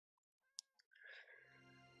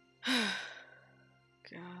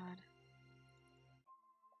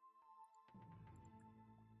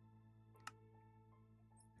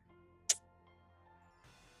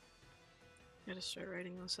just start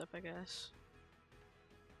writing this up, I guess.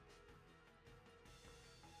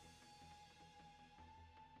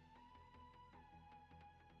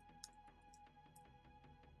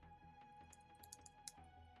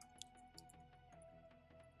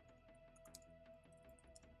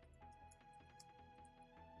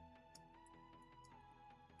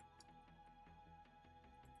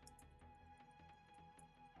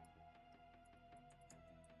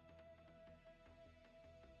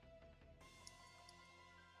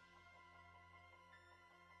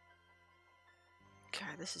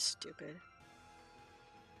 God, this is stupid.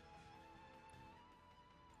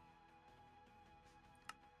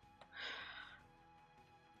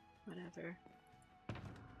 Whatever.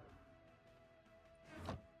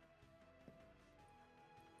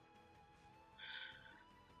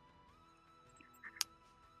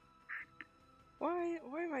 Why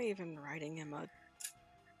am I even writing him a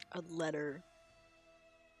letter?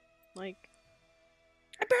 Like,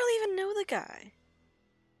 I barely even know the guy.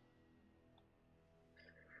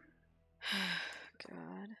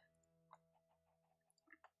 God.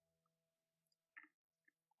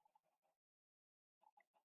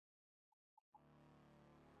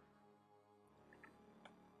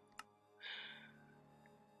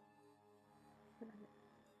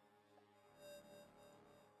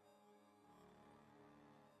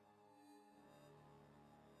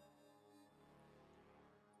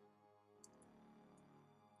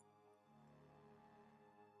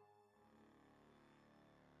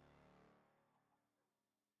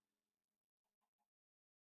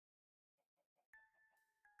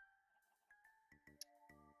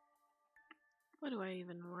 What do I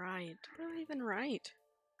even write? What do I even write?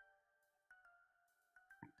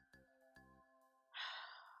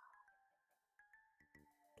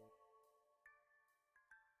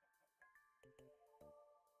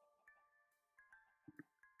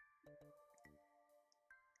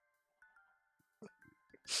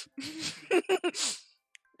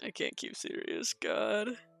 I can't keep serious,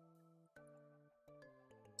 God.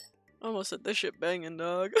 Almost said this shit banging,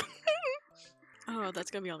 dog. Oh,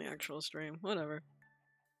 that's gonna be on the actual stream. Whatever.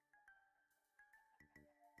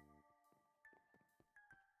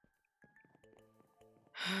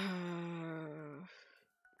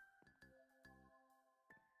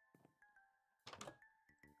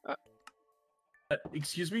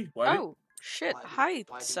 Excuse me? What? Oh, shit. Hi,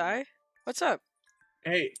 Sai. What's up?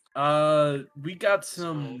 Hey, we got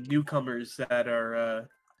some newcomers that are,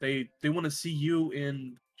 they want to see you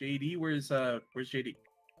in JD. Where's JD?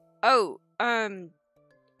 Oh,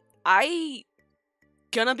 I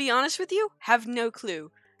gonna be honest with you, have no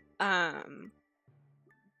clue. I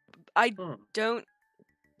don't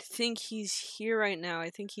think he's here right now. I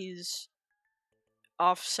think he's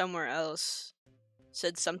off somewhere else.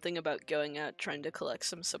 Said something about going out trying to collect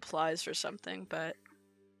some supplies or something, but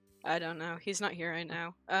I don't know. He's not here right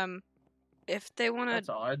now. If they want That's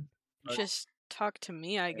to odd. just talk to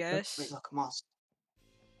me, I guess.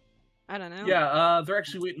 I don't know. Yeah, they're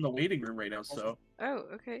actually waiting in the waiting room right now, so. Oh,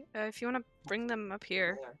 okay. If you want to bring them up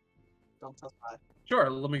here. Don't tell Sai. Sure,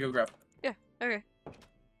 let me go grab them. Yeah, okay.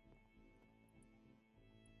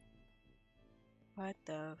 What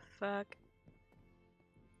the fuck?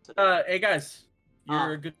 Hey guys,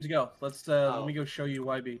 you're good to go. Let's let me go show you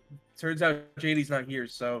YB. Turns out JD's not here,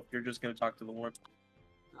 so you're just gonna talk to the one.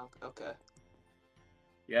 Okay.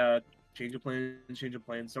 Yeah, change of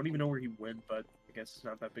plans. Don't even know where he went, but I guess it's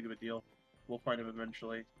not that big of a deal. We'll find him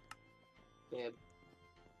eventually. Yeah.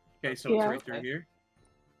 Okay, so it's right through here.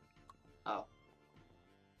 Oh.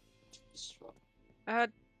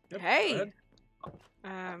 Yep, Hey.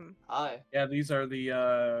 Hi. Yeah, these are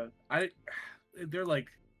the they're like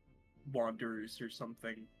wanderers or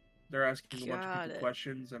something. They're asking a bunch of people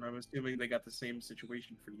questions, and I'm assuming they got the same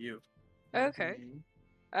situation for you. Okay.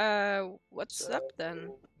 What's up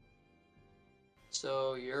then?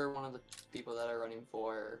 So you're one of the people that are running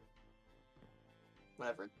for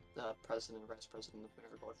whatever, the president, vice president of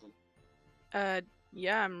Marigold.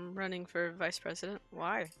 Yeah, I'm running for vice president.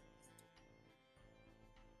 Why?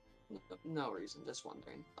 No reason, just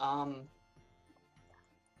wondering.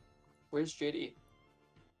 Where's JD?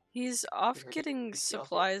 He's off getting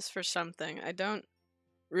supplies for something. I don't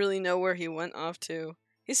really know where he went off to.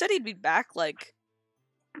 He said he'd be back, like,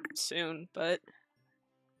 soon, but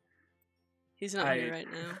he's not here right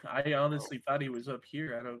now. I honestly thought he was up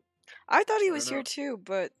here. I thought he was here too,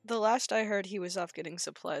 but the last I heard he was off getting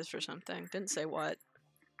supplies for something. Didn't say what.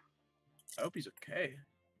 I hope he's okay.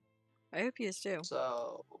 I hope he is too.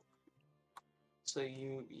 So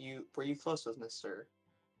you were you close with Mr.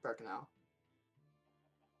 Birkenau?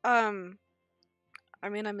 I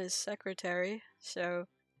mean, I'm his secretary, so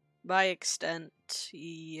By extent,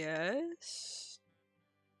 yes.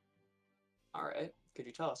 Alright. Could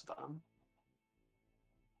you tell us about him?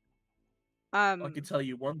 I can tell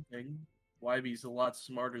you one thing. Wybe's a lot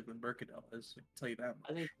smarter than Birkenau is. I can tell you that much.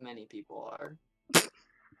 I think many people are.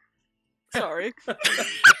 Sorry.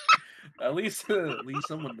 At least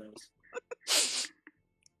someone knows.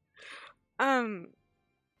 I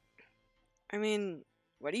mean,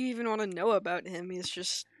 what do you even want to know about him? He's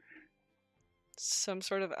just some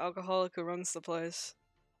sort of alcoholic who runs the place.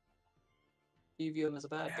 You view him as a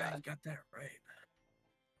bad Yeah, guy. you got that right.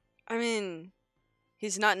 I mean,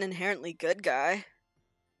 he's not an inherently good guy.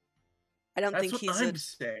 I don't think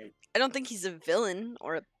he's a villain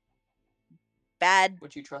or a bad.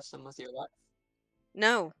 Would you trust him with your life?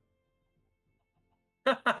 No.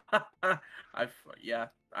 Yeah,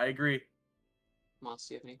 I agree. Moss,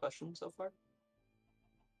 do you have any questions so far?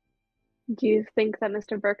 Do you think that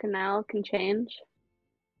Mr. Birkenau can change?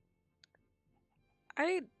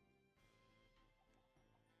 I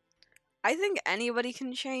think anybody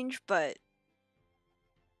can change, but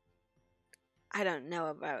I don't know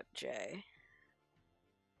about Jay.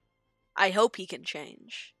 I hope he can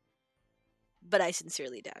change, but I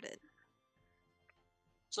sincerely doubt it.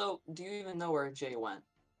 So, do you even know where Jay went?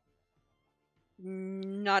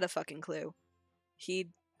 Not a fucking clue.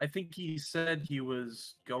 I think he said he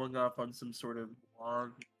was going off on some sort of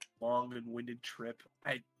long and winded trip.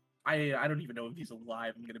 I don't even know if he's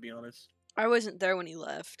alive, I'm gonna be honest. I wasn't there when he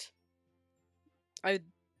left. I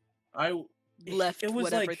left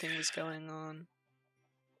whatever thing was going on.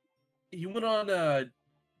 He went on a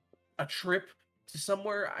trip to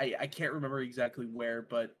somewhere. I can't remember exactly where,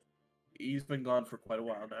 but he's been gone for quite a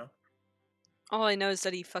while now. All I know is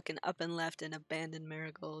that he fucking up and left and abandoned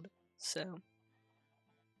Marigold. So.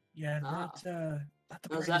 Yeah, not the How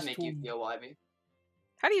does that make you feel, Wybe?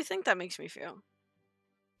 How do you think that makes me feel?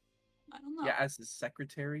 I don't know. Yeah, as his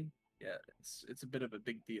secretary, yeah, it's a bit of a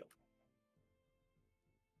big deal.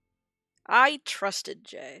 I trusted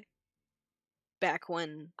Jay back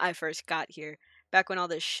when I first got here, back when all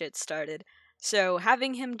this shit started. So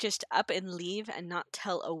having him just up and leave and not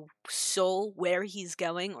tell a soul where he's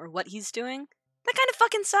going or what he's doing, that kind of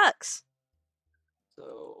fucking sucks.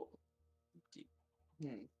 So,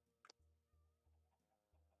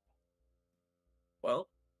 Well,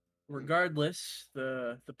 regardless,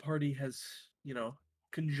 the party has,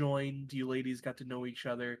 conjoined. You ladies got to know each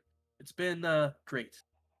other. It's been great.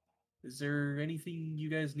 Is there anything you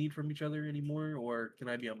guys need from each other anymore, or can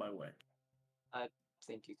I be on my way? I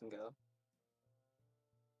think you can go.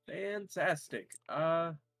 Fantastic.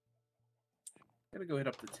 Gonna go hit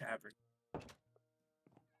up the tavern.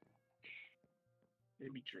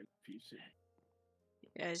 Maybe drink a few soon.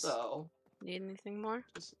 You guys need anything more?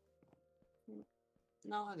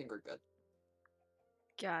 No, I think we're good.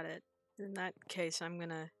 Got it. In that case, I'm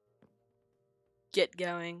gonna get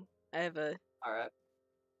going. I have a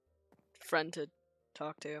friend to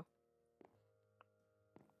talk to.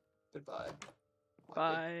 Goodbye.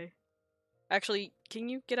 Bye. Actually, can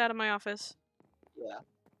you get out of my office?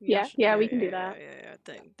 Yeah. Yeah, we can do that. Yeah.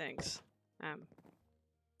 Thanks.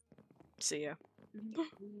 See ya.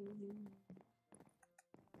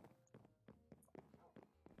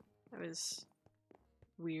 That was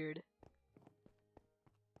weird.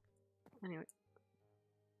 Anyway.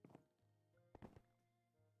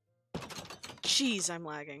 Jeez, I'm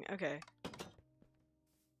lagging. Okay.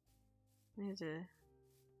 I need to...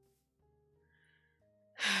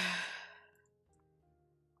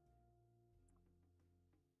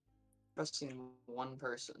 Trusting one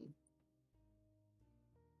person.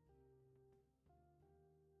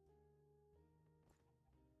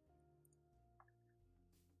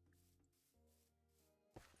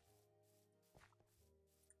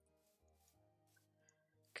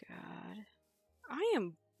 God. I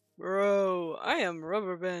am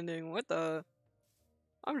rubber banding. What the?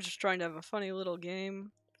 I'm just trying to have a funny little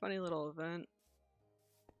game. Funny little event.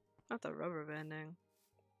 Not the rubber banding.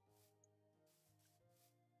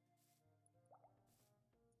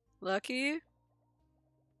 Lucky?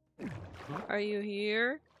 Are you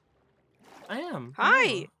here? I am.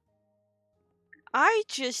 Hi! I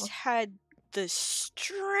just had the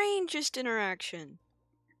strangest interaction.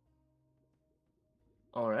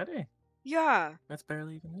 Already? Yeah. That's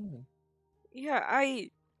barely even in. Yeah,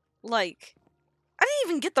 I didn't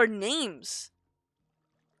even get their names.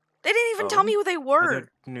 They didn't even tell me who they were. Are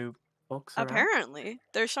there new folks around? Apparently.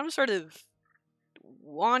 They're some sort of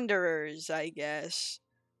wanderers, I guess.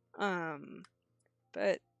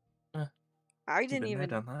 But I didn't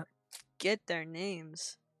even get their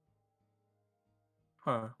names.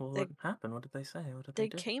 Huh. Well, They- what happened? What did they say? What did They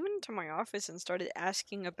do? came into my office and started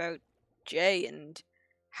asking about Jay and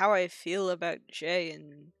how I feel about Jay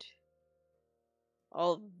and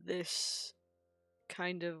all this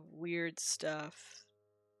kind of weird stuff.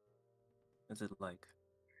 Is it like,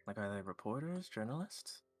 are they reporters,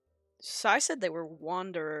 journalists? So I said they were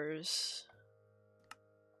wanderers.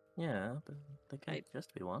 Yeah, but they can't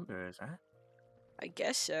just be wanderers, right? I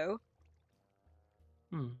guess so.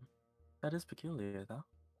 Hmm. That is peculiar, though.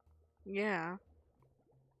 Yeah.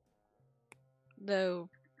 Though,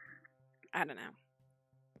 I don't know.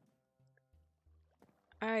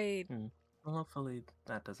 Well, hopefully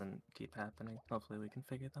that doesn't keep happening. Hopefully we can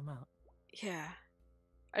figure them out. Yeah.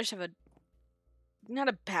 I just have not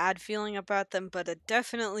a bad feeling about them, but a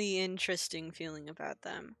definitely interesting feeling about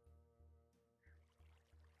them.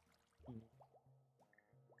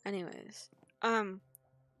 Anyways, I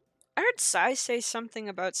heard Sai say something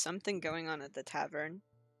about something going on at the tavern.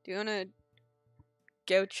 Do you wanna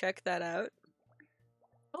go check that out?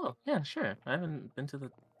 Oh, yeah, sure. I haven't been to the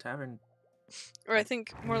tavern. Or I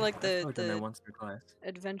think more like I've only been there the once or twice.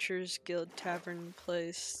 Adventures Guild tavern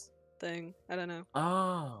place thing. I don't know.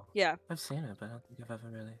 Oh, Yeah, I've seen it, but I don't think I've ever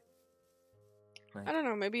really I don't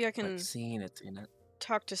know. Maybe I can seen it.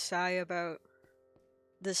 talk to Sai about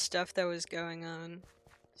the stuff that was going on.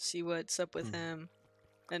 See what's up with him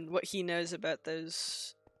and what he knows about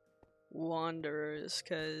those wanderers,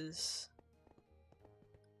 because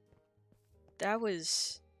that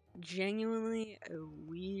was genuinely a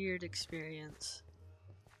weird experience.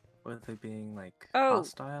 Were they being Oh.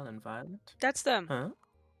 hostile and violent? That's them. Huh?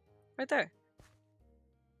 Right there.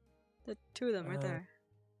 The two of them right there.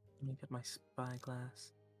 Let me get my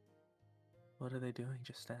spyglass. What are they doing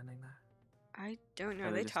just standing there? I don't know. Are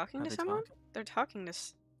Are they just- talking are to they someone? talking? They're talking to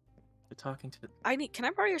They're talking to... Can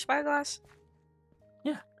I borrow your spyglass?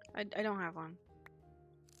 Yeah. I don't have one.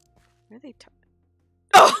 Where are they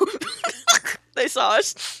Oh! They saw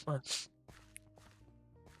us. What?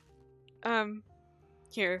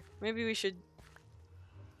 Here. Maybe we should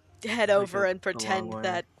head We over go and the long pretend way.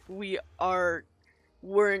 that we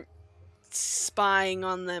weren't spying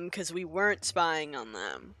on them, because we weren't spying on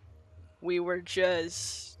them. We were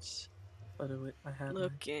just But I had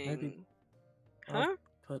looking. Maybe Huh? I'll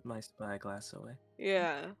put my spyglass away.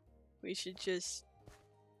 Yeah. We should just...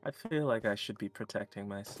 I feel like I should be protecting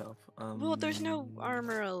myself. Well, there's no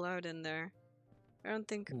armor allowed in there. I don't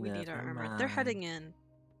think we need our Never armor. They're mind. heading in.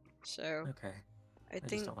 So, Okay. I just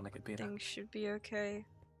think don't want to get beat up. things should be okay.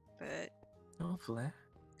 But, Hopefully.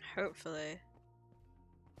 hopefully.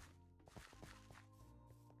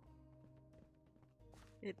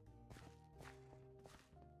 It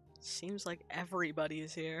seems like everybody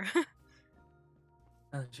is here.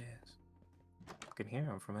 Oh, jeez. I can hear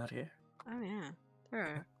them from out here. Oh yeah, there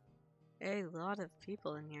are a lot of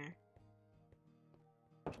people in here.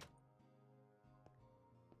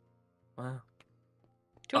 Wow.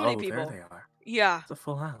 Too many Oh, people. there they are. Yeah. It's a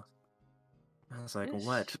full house. I was like, Yes.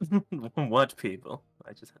 what? What people?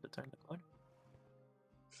 I just had to turn the corner.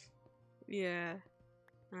 Yeah.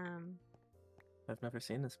 I've never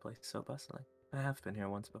seen this place so bustling. I have been here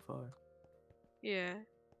once before. Yeah.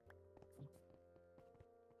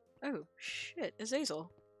 Oh shit,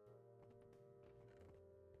 Azazel.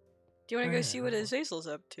 Do you want to go Where? see what Azazel's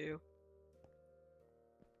up to?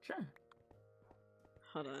 Sure.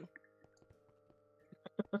 Hold on.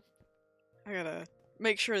 I gotta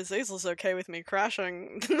make sure Azazel's okay with me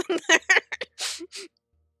crashing.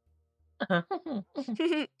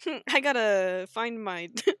 I gotta find my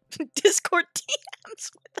Discord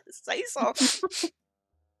DMs with Azazel.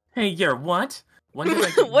 Hey, you're what? When did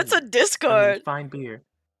I get What's you? a Discord? Fine beer.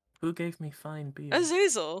 Who gave me fine beer?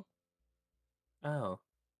 Azazel. Oh,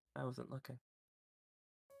 I wasn't looking.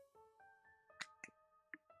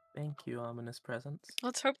 Thank you, ominous presence.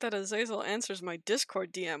 Let's hope that Azazel answers my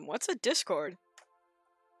Discord DM. What's a Discord?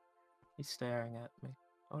 He's staring at me.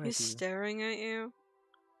 Or He's at you. staring at you?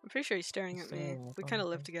 I'm pretty sure he's staring He's at me. staring at We kind of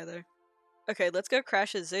both live of us. together. Okay, let's go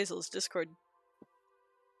crash Azazel's Discord.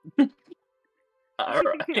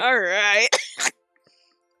 Alright. Alright.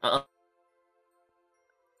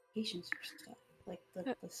 Patience for stuff, like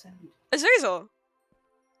the sound. Azazel!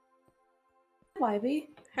 YB,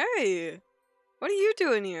 Hey! What are you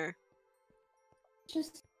doing here?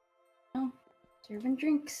 just, serving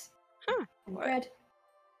drinks. Huh, And what? bread.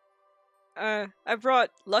 I brought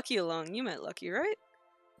Lucky along. You met Lucky, right?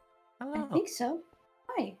 Hello. I think so.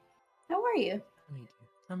 Hi, how are you? How are you?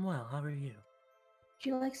 I'm well. How are you? Would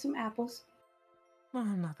you like some apples? Well,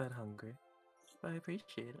 I'm not that hungry, but I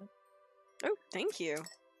appreciate it. Oh, thank you.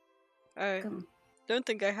 I Come. don't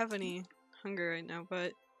think I have any hunger right now,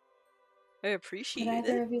 but I Would appreciate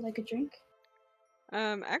either it. of you like a drink?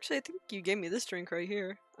 Actually, I think you gave me this drink right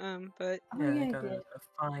here. But Oh Yeah, yeah, I I got did. a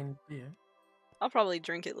fine beer. I'll probably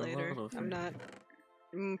drink it A later. little I'm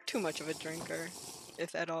free. not too much of a drinker,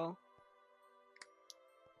 if at all.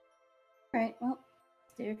 Alright, well,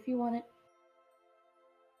 there if you want it.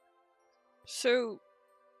 So,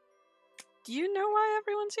 do you know why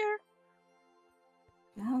everyone's here?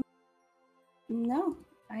 No.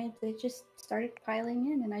 They just started piling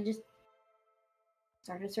in and I just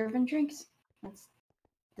started serving drinks.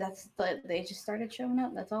 They just started showing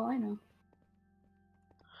up. That's all I know.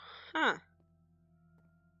 Huh.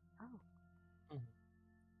 Mhm.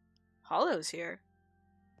 Hollow's here.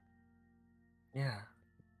 Yeah.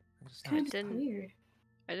 I just Kind noticed of didn't- weird.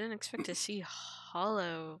 I didn't expect to see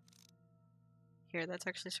Hollow here. That's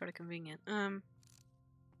actually sort of convenient.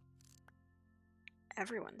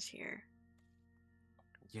 Everyone's here.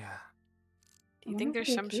 Yeah. Do you I think wonder there's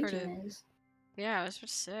what some the sort of... occasion is. Yeah, I was about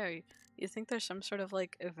to say. You think there's some sort of,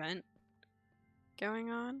 like, event going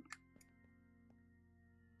on?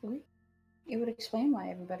 Really? It would explain why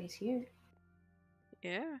everybody's here.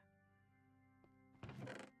 Yeah.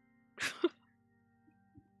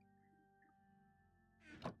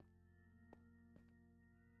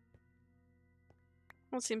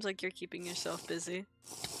 Well, it seems like you're keeping yourself busy.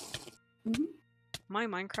 Mhm. My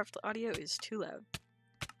Minecraft audio is too loud.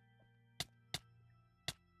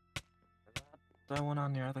 That one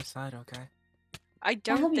on your other side, okay? I he'll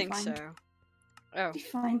don't be think fine. so. Oh, Be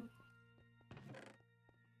fine.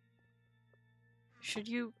 should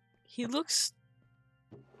you... He looks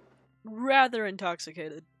rather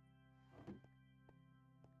intoxicated.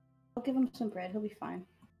 I'll give him some bread. He'll be fine.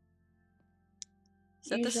 Is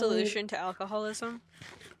that the Usually- solution to alcoholism?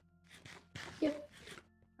 Yep.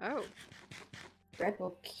 Oh. Bread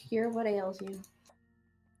will cure what ails you.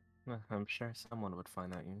 I'm sure someone would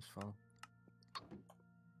find that useful.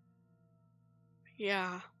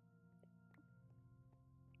 Yeah.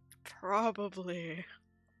 Probably.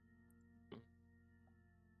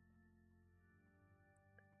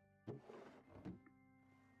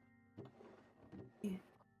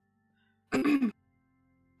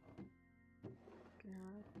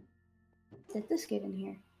 God. Did this get in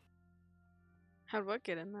here? How'd what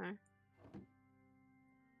get in there?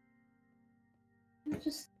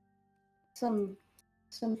 Just some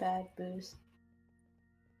bad booze.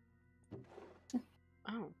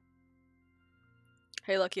 Oh.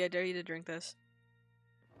 Hey, Lucky, I dare you to drink this.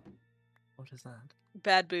 What is that?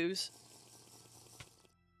 Bad booze.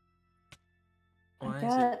 Why I is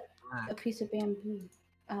got it black? a piece of bamboo.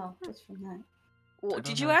 Oh, that's from that. Well, I did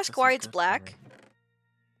don't you know if ask this why is it's good for black?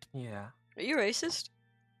 me. Yeah. Are you racist?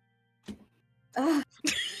 Ah,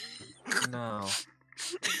 No.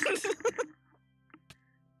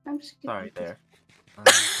 I'm just gonna Sorry eat this. there.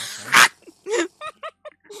 Okay.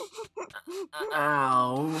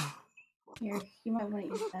 Ow. Here, you might want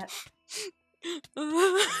to eat that.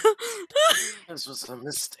 This was a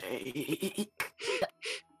mistake.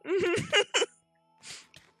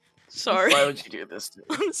 Sorry. Why would you do this to me?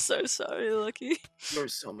 I'm so sorry, Lucky. You're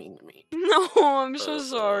so mean to me. No, I'm so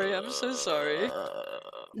sorry. I'm so sorry.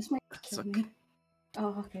 This might It's kill okay. me.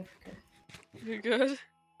 Oh, okay, good. You're good?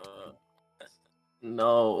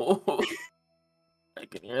 No. I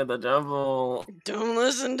can hear the devil. Don't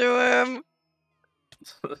listen to him.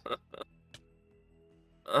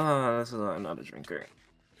 This is why I'm not a drinker.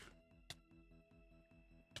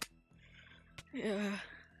 Yeah.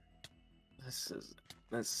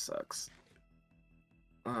 This sucks.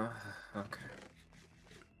 Okay.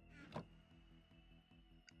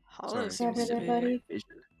 Hollow Sorry, seems to Better, be. buddy?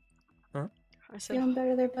 I said, Feeling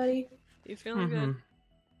better there, buddy? you feeling good?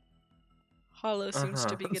 Hollow seems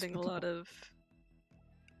to be Uh-huh. getting a lot of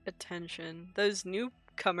attention. Those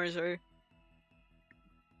newcomers are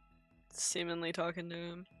seemingly talking to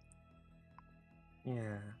him.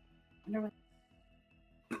 Yeah. Wonder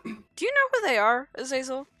what- Do you know who they are,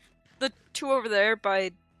 Azazel? The two over there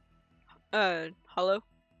by Hollow?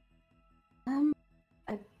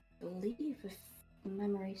 I believe, if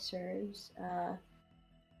memory serves,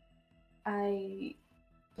 I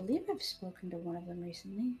believe I've spoken to one of them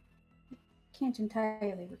recently. Can't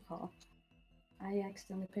entirely recall. I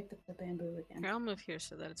accidentally picked up the bamboo again. Here, I'll move here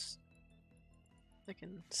so that I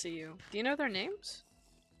can see you. Do you know their names?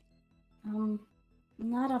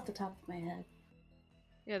 Not off the top of my head.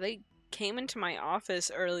 Yeah, they came into my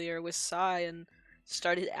office earlier with Sai and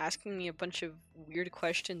started asking me a bunch of weird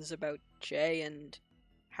questions about Jay and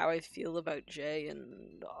how I feel about Jay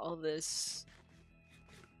and all this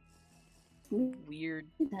weird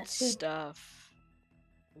That too. stuff.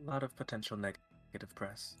 A lot of potential negative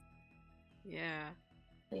press. Yeah.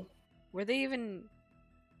 Were they even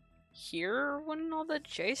here when all the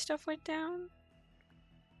J stuff went down?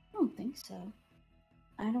 I don't think so.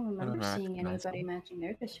 I don't remember seeing recognize anybody them. matching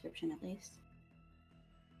their description, at least.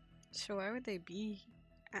 So why would they be?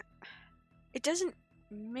 It doesn't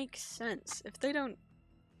make sense if they don't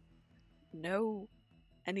know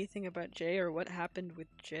anything about Jay or what happened with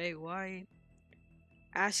Jay. Why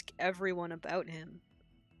ask everyone about him?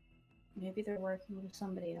 Maybe they're working with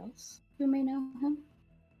somebody else who may know him.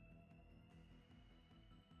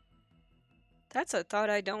 That's a thought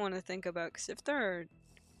I don't want to think about, because if there are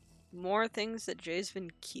more things that Jay's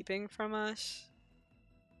been keeping from us,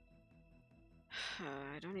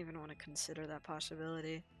 I don't even want to consider that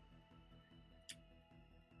possibility.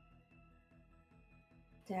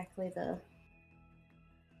 Exactly the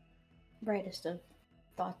brightest of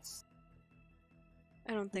thoughts.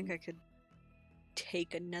 I don't think I could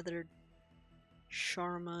take another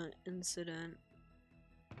Sharma incident.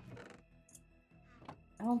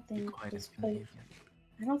 I don't Be think quite this place. inconvenient.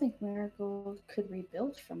 I don't think Marigold could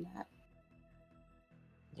rebuild from that.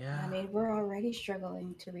 Yeah. I mean, we're already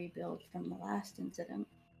struggling to rebuild from the last incident.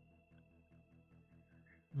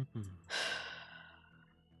 Mhm.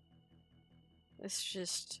 It's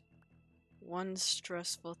just one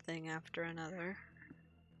stressful thing after another.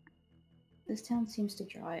 This town seems to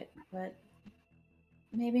draw it, but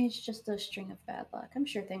maybe it's just a string of bad luck. I'm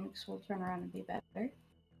sure things will turn around and be better.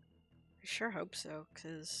 I sure hope so,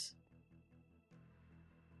 because,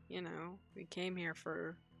 we came here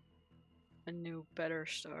for a new, better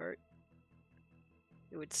start.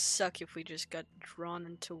 It would suck if we just got drawn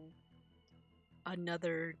into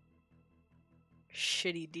another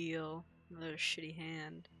shitty deal, another shitty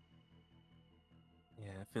hand.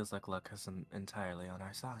 Yeah, it feels like luck isn't entirely on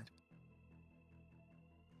our side.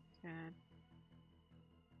 God.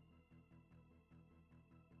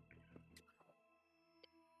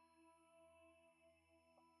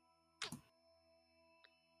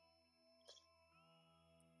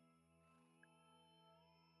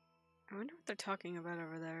 I wonder what they're talking about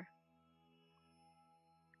over there.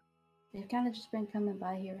 They've kind of just been coming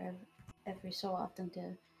by here every so often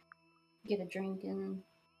to get a drink, and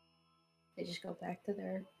they just go back to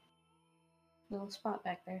their little spot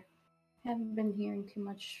back there. Haven't been hearing too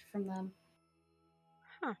much from them.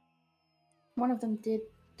 Huh. One of them did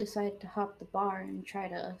decide to hop the bar and try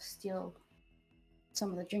to steal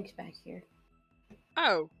some of the drinks back here.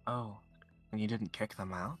 Oh, Oh, and you didn't kick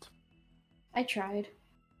them out? I tried.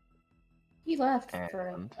 He left for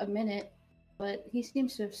And? a minute, but he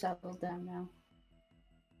seems to have settled down now.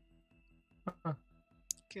 Huh.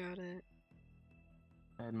 got it.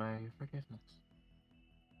 I admire your forgiveness.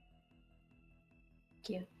 Thank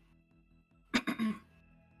you.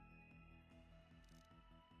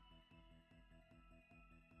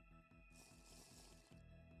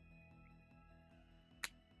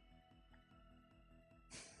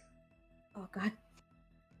 Oh god,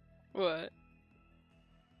 What?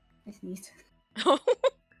 I sneezed.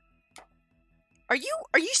 Are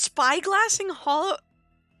you spyglassing Hollow?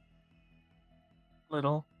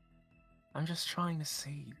 Little. I'm just trying to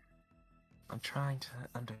see. I'm trying to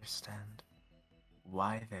understand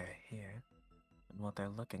why they're here and what they're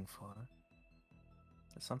looking for.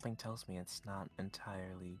 But something tells me it's not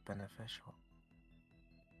entirely beneficial.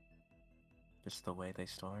 Just the way they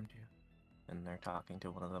stormed you. And they're talking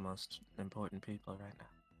to one of the most important people right now.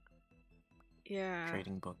 Yeah.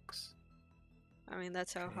 Trading books, I mean,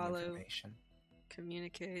 that's how trading Hollow information.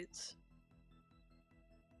 communicates.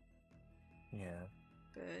 Yeah,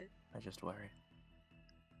 But I just worry.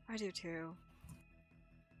 I do too.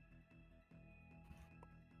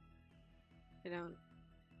 I don't.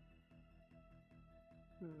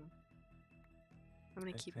 I'm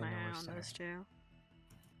gonna If keep they my know eye we're on those sorry. two.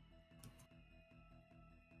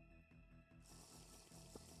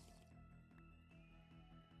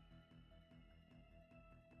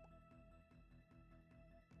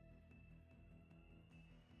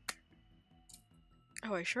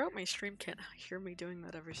 Oh, I sure hope my stream can't hear me doing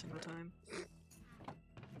that every single time.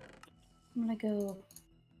 I'm gonna go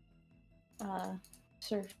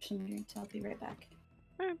serve some drinks. I'll be right back.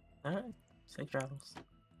 Alright, safe travels.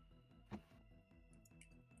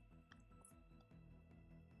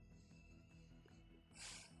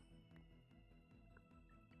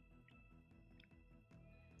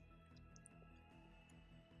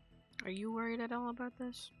 Are you worried at all about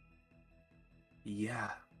this? Yeah,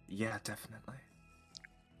 definitely.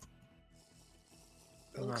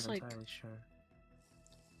 It I'm looks not like entirely sure.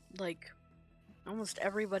 almost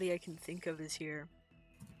everybody I can think of is here.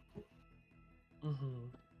 Mm-hmm.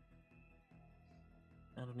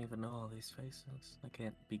 I don't even know all these faces. I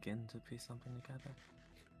can't begin to piece something together.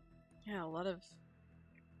 Yeah, a lot of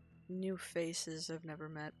new faces I've never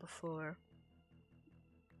met before.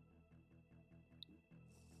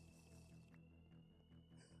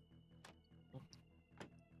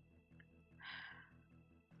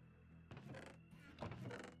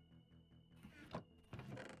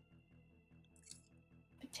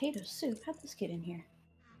 Potato soup? How'd this get in here?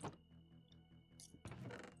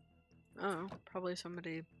 Oh, probably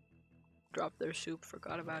somebody dropped their soup,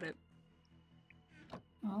 forgot about it.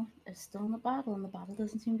 Well, it's still in the bottle, and the bottle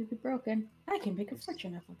doesn't seem to be broken. I can make a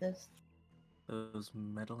fortune off of this. Those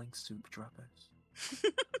meddling soup droppers.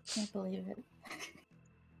 Can't believe it.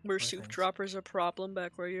 Were Poor soup things. droppers a problem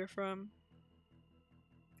back where you're from?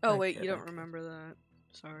 Oh I wait, kid, you I don't kid. remember that.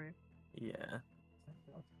 Sorry. Yeah.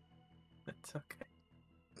 It's okay.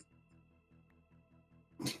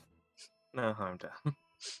 No harm done.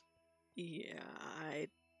 Yeah, I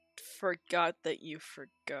forgot that you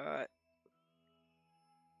forgot.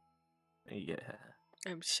 Yeah.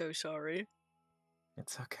 I'm so sorry.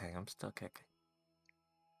 It's okay, I'm still kicking.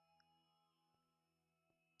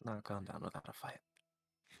 Not gone down without a fight.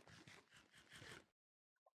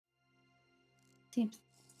 Seems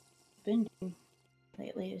been doing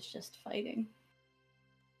lately is just fighting.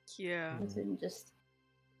 Yeah. Mm. As in just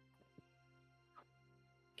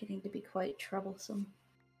getting to be quite troublesome.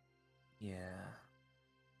 Yeah.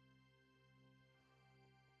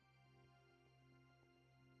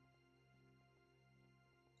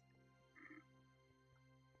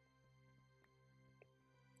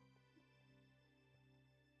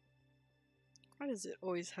 Why does it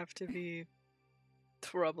always have to be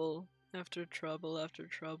trouble after trouble after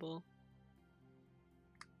trouble?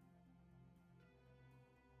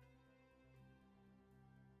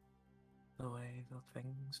 The way the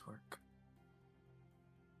things work.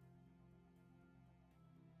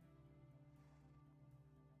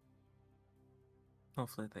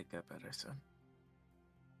 Hopefully they get better soon.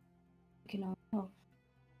 You can only hope.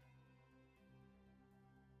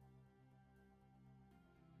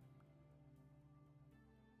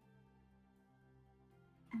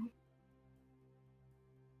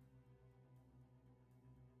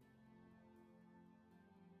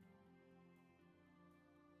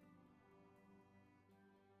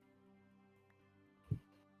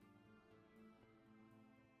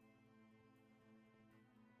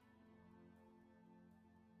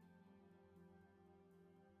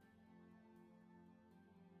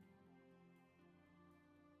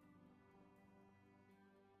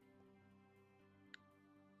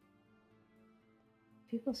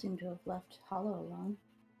 People seem to have left Hollow alone.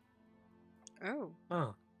 Oh,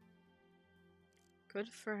 Oh, good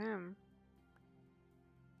for him.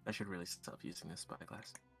 I should really stop using this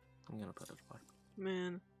spyglass. I'm gonna put it away.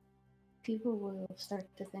 Man. People will start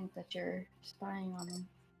to think that you're spying on them.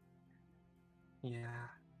 Yeah.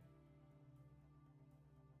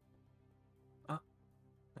 Oh,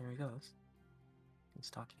 there he goes. He's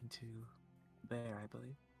talking to Bear, I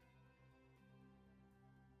believe.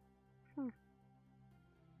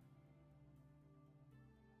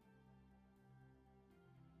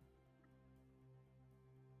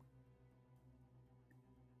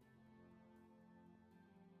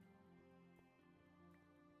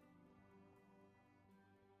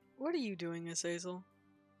 What are you doing, Azazel?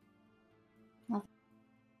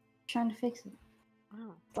 Trying to fix it.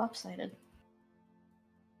 Oh, It's lopsided.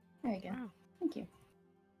 There you go. wow. Thank you.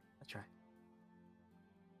 That's right.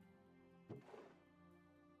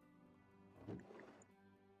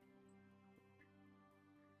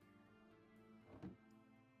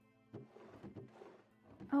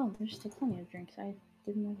 Oh, there's still plenty of drinks. I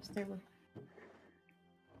didn't notice there were.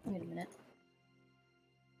 Wait a minute.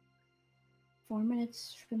 4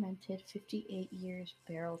 minutes fermented, 58 years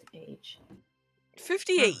barreled age.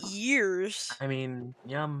 58 Huh. years? I mean,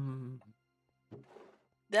 yum.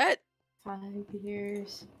 That 5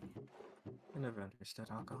 years, I never understood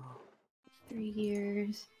alcohol. 3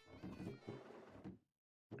 years.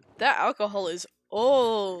 alcohol is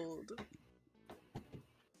old.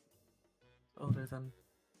 Older than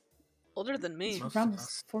Older than me. Most Rum of is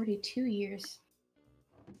us. 42 years.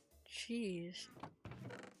 Jeez.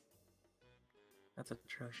 That's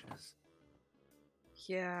atrocious.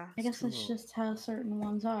 Yeah. I guess too that's old. just how certain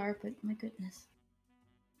ones are, but my goodness.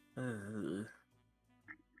 Ugh.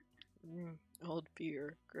 Old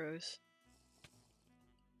beer. Gross.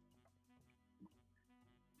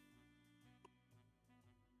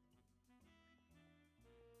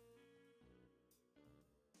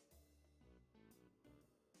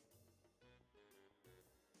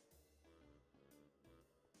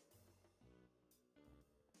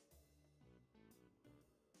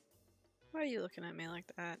 Why are you looking at me like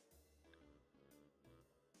that?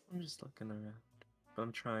 I'm just looking around, but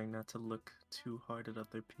I'm trying not to look too hard at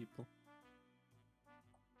other people.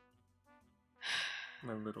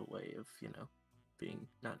 My little way of, being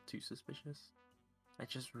not too suspicious. I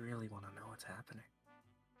just really want to know what's happening.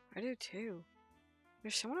 I do too.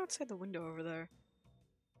 There's someone outside the window over there.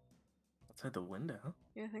 Outside the window?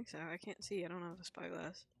 Yeah, I think so. I can't see. I don't have a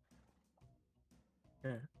spyglass.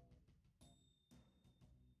 Yeah.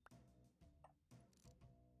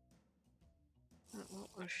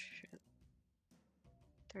 Oh shit.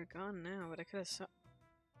 They're gone now, but I could have saw.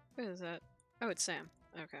 What is that? Oh, it's Sam.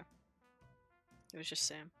 Okay. It was just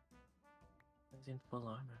Sam. He's in full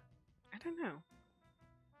armor. I don't know.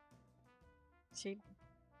 See,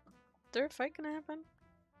 there a fight gonna happen?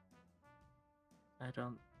 I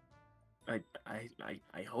don't.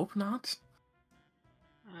 I hope not.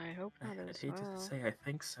 I hope not I'd as hate well. to say I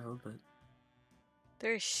think so, but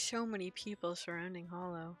There's so many people surrounding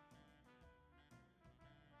Hollow.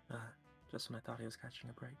 just when I thought he was catching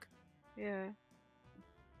a break. Yeah.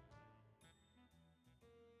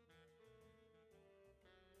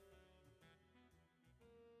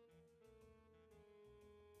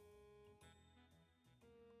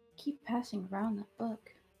 Keep passing around that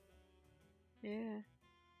book. Yeah.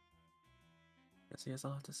 Guess he has a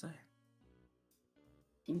lot to say.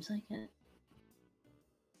 Seems like it.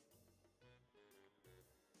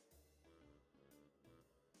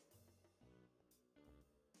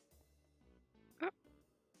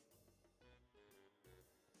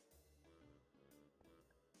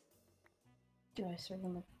 Do I serve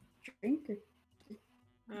him a drink or?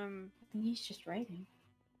 I think he's just writing.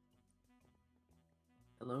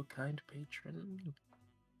 Hello, kind patron.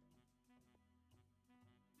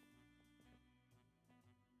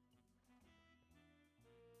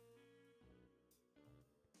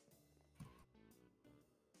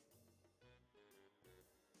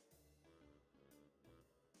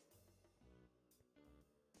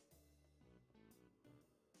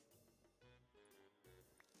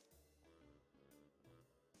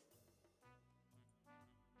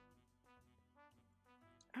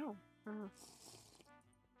 Oh.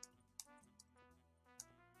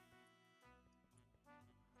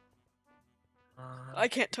 I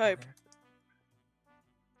can't type.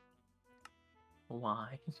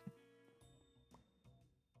 Why?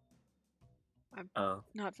 I'm Oh,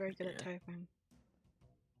 not very good at yeah. typing.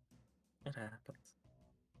 It happens.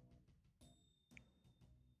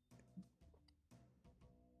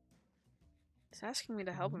 He's asking me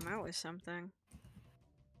to help him out with something.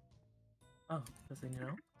 Oh, does he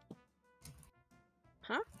know?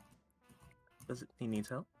 Huh? He needs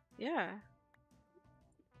help? Yeah.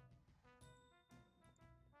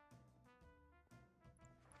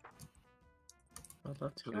 I'd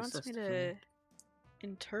love to He wants assist me if you to need.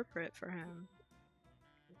 interpret for him.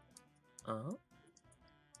 Oh?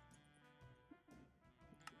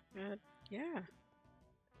 Yeah.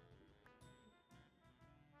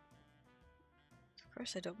 Of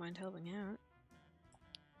course I don't mind helping out.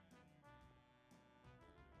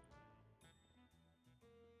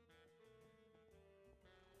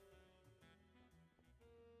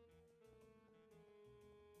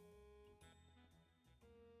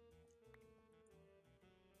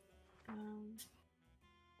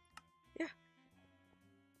 Yeah.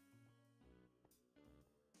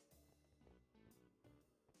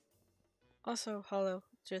 Also, Hollow,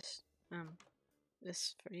 just,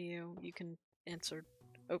 this for you. You can answer.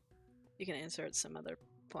 Oh, you can answer at some other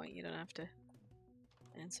point. You don't have to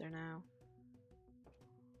answer now.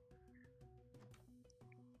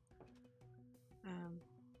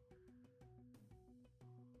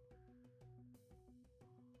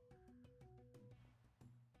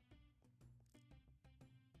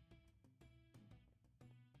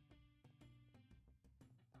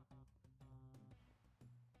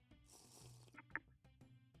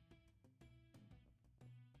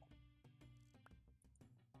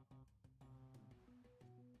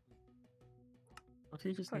 If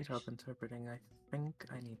you just need help course. interpreting, I think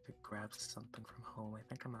I need to grab something from home. I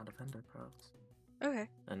think I'm out of ender pearls. Okay.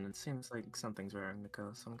 And it seems like something's raring to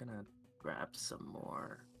go, so I'm gonna grab some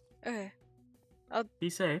more. Okay. Be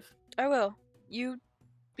safe. I will. You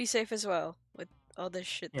be safe as well with all this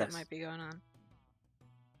shit that Yes. might be going on.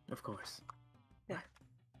 Of course. Yeah.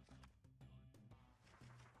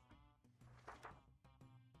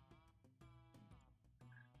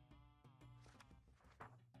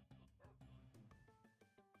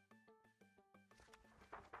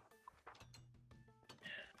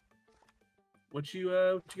 What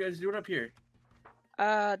you guys doing up here?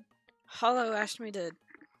 Hollow asked me to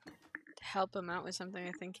help him out with something.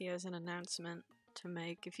 I think he has an announcement to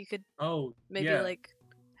make. If you could Oh, maybe yeah. like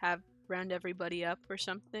have round everybody up or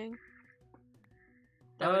something?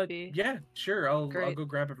 That would be Yeah, sure. I'll great. go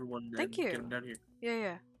grab everyone and Thank get you. them down here.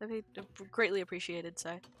 Yeah. That'd be greatly appreciated,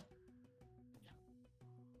 Sai.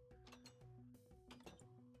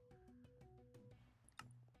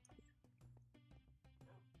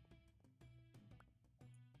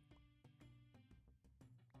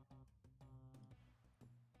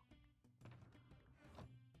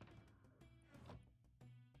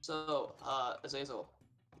 So, Azazel,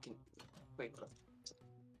 you can wait.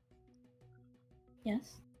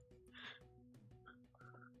 Yes.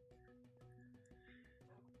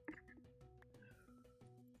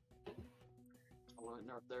 I want to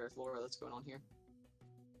know if there's lore that's going on here.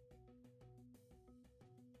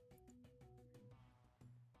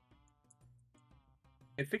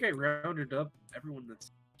 I think I rounded up everyone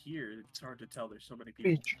that's here. It's hard to tell. There's so many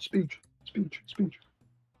people. Speech.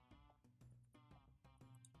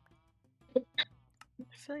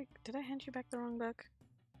 I feel like, did I hand you back the wrong book?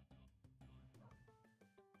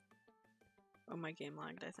 Oh, my game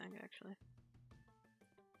lagged, I think, actually.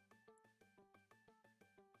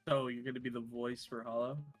 So you're gonna be the voice for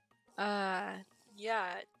Hollow?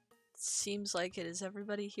 Yeah, it seems like it. Is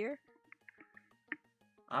everybody here?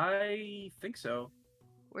 I think so.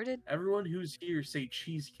 Where did... Everyone who's here say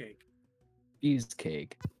cheesecake.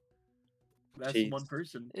 Cheesecake. That's Cheese. one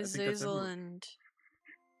person. Is I think that's Zazel everyone. and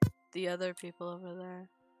the other people over there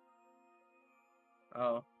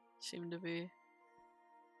Oh, seem to be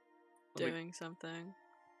Let me- doing something?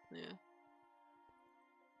 Yeah.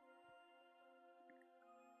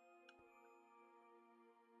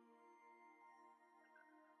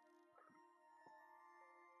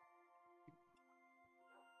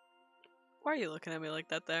 Why are you looking at me like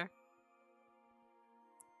that there?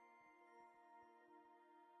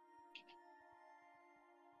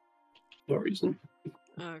 No reason.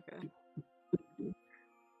 Oh, okay.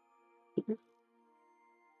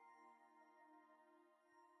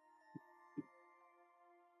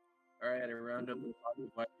 all right. A round up.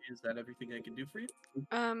 Is that everything I can do for you?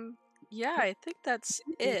 Yeah, I think that's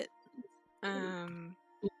it.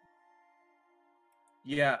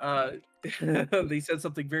 Yeah. They said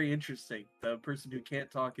something very interesting. The person who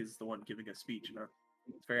can't talk is the one giving a speech. Huh?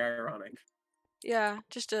 It's very ironic. Yeah,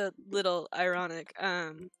 just a little ironic.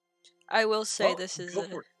 I will say Well, this is go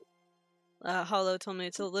for it. Hollow told me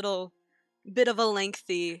it's a little bit of a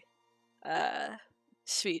lengthy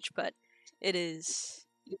speech, but it is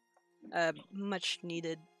a much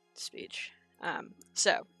needed speech.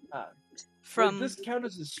 So Would from this count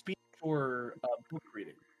as a speech or book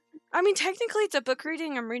reading? I mean, technically it's a book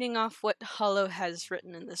reading. I'm reading off what Hollow has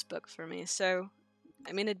written in this book for me. So,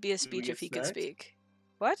 I mean, it'd be a we speech get if he could snacks? speak.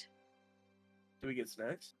 What? Do we get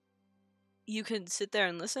snacks? You could sit there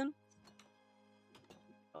and listen?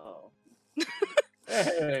 Oh.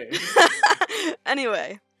 Hey.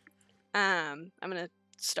 Anyway, I'm gonna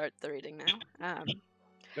start the reading now.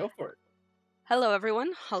 Go for it. Hello,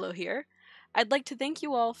 everyone. Hollow here. I'd like to thank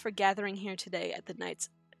you all for gathering here today at the Knight's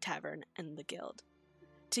Tavern and the Guild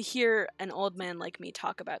to hear an old man like me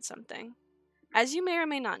talk about something. As you may or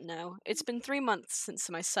may not know, it's been 3 months since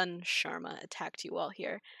my son Sharma attacked you all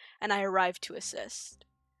here, and I arrived to assist.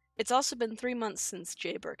 It's also been 3 months since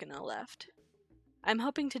Jay Birkenau left. I'm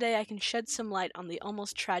hoping today I can shed some light on the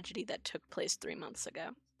almost tragedy that took place 3 months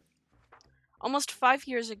ago. Almost 5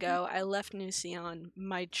 years ago, I left Nucion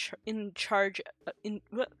in charge of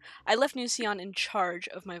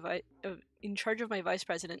my vice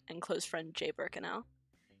president and close friend Jay Birkenau.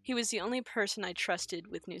 He was the only person I trusted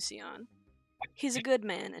with Nucion. He's a good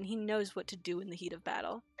man, and he knows what to do in the heat of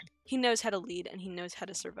battle. He knows how to lead, and he knows how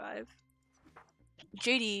to survive.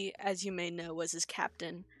 JD, as you may know, was his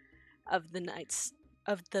captain of the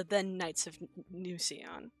then Knights of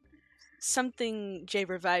Nucion. Something Jay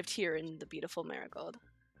revived here in the beautiful Marigold.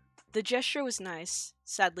 The gesture was nice.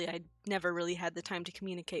 Sadly, I never really had the time to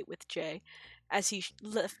communicate with Jay, as he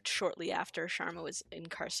left shortly after Sharma was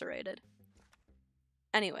incarcerated.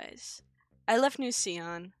 Anyways, I left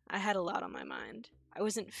Nucion. I had a lot on my mind. I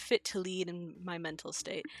wasn't fit to lead in my mental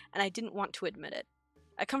state, and I didn't want to admit it.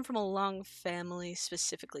 I come from a long family,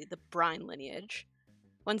 specifically the Brine lineage.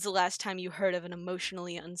 When's the last time you heard of an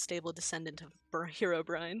emotionally unstable descendant of Hero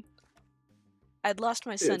Brine? I'd lost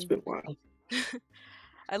my son. It's been a while.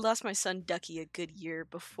 I lost my son Ducky a good year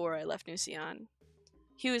before I left Nucion.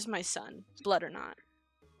 He was my son, blood or not.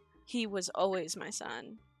 He was always my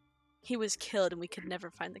son. He was killed and we could never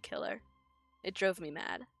find the killer. It drove me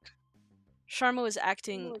mad. Sharma was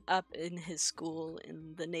acting up in his school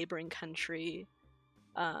in the neighboring country.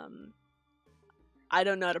 I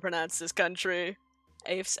don't know how to pronounce this country.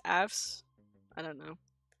 AFS? I don't know.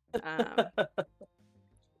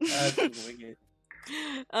 That's wing it.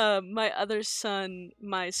 My other son,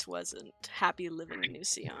 Mice, wasn't happy living in New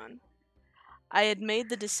Sion. I had made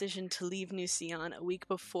the decision to leave New Sion a week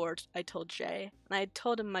before I told Jay, and I had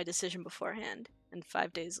told him my decision beforehand, and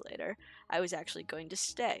 5 days later, I was actually going to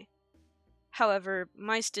stay. However,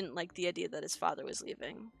 Mice didn't like the idea that his father was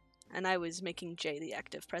leaving, and I was making Jay the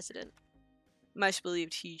active president. Mice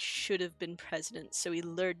believed he should have been president, so he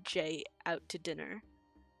lured Jay out to dinner.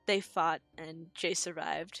 They fought, and Jay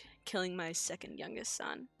survived, killing my second youngest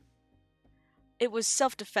son. It was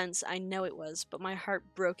self-defense, I know it was, but my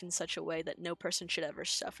heart broke in such a way that no person should ever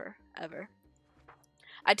suffer, ever.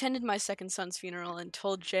 I attended my second son's funeral and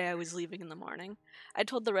told Jay I was leaving in the morning. I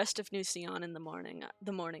told the rest of New Sion in the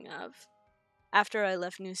morning of. After I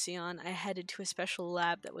left New Sion, I headed to a special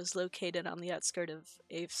lab that was located on the outskirts of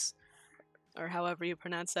Apes, or however you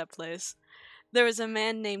pronounce that place. There was a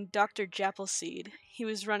man named Dr. Jappelseed. He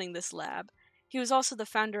was running this lab. He was also the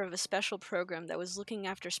founder of a special program that was looking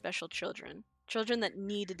after special children that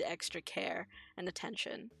needed extra care and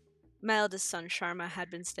attention. My eldest son, Sharma, had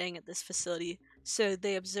been staying at this facility, so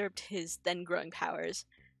they observed his then-growing powers,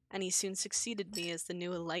 and he soon succeeded me as the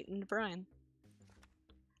new enlightened Brian.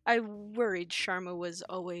 I worried Sharma was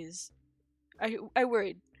always... I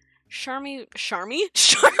worried Sharma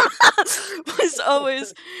was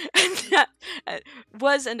always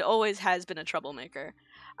was and always has been a troublemaker.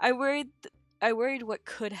 I worried what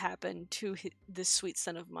could happen to this sweet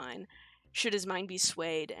son of mine should his mind be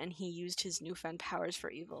swayed and he used his newfound powers for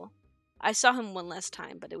evil. I saw him one last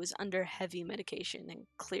time, but it was under heavy medication and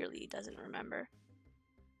clearly he doesn't remember.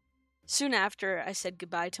 Soon after, I said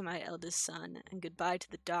goodbye to my eldest son and goodbye to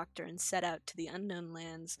the doctor and set out to the unknown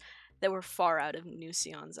lands that were far out of New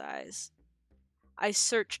Sion's eyes. I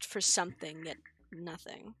searched for something, yet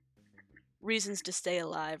nothing. Reasons to stay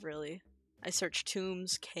alive, really. I searched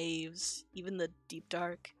tombs, caves, even the deep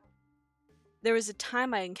dark. There was a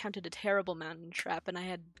time I encountered a terrible mountain trap and I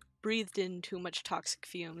had breathed in too much toxic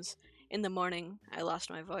fumes. In the morning, I lost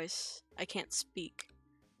my voice. I can't speak.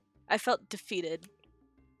 I felt defeated.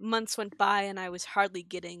 Months went by and I was hardly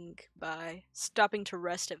getting by, stopping to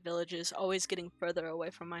rest at villages, always getting further away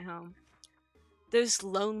from my home. Those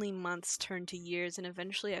lonely months turned to years and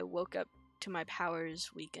eventually I woke up to my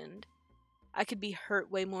powers weakened. I could be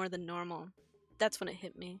hurt way more than normal. That's when it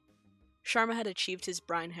hit me. Sharma had achieved his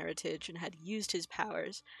brine heritage and had used his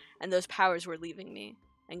powers, and those powers were leaving me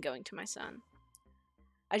and going to my son.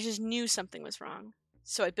 I just knew something was wrong,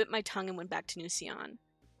 so I bit my tongue and went back to New Sion.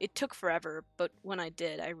 It took forever, but when I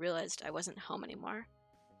did, I realized I wasn't home anymore.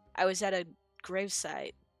 I was at a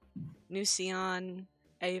gravesite. New Sion,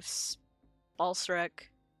 Aifs, Balsrek,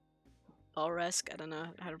 Balresk, I don't know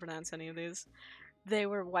how to pronounce any of these. They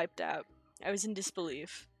were wiped out. I was in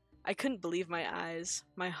disbelief. I couldn't believe my eyes.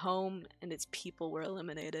 My home and its people were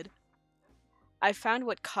eliminated. I found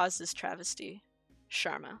what caused this travesty.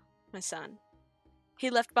 Sharma, my son. He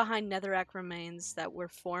left behind netherrack remains that were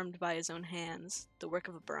formed by his own hands, the work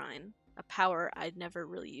of a brine, a power I'd never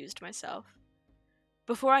really used myself.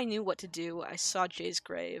 Before I knew what to do, I saw Jay's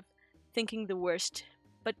grave, thinking the worst,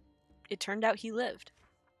 but it turned out he lived.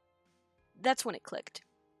 That's when it clicked.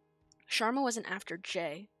 Sharma wasn't after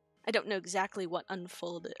Jay. I don't know exactly what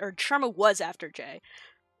unfolded, or Sharma was after Jay.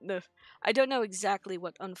 I don't know exactly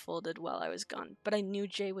what unfolded while I was gone, but I knew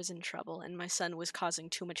Jay was in trouble and my son was causing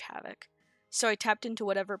too much havoc. So I tapped into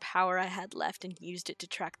whatever power I had left and used it to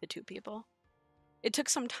track the two people. It took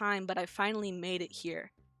some time, but I finally made it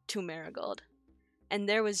here, to Marigold. And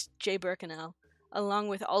there was Jay Birkenell, along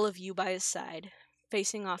with all of you by his side,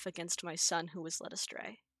 facing off against my son who was led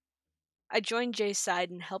astray. I joined Jay's side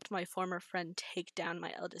and helped my former friend take down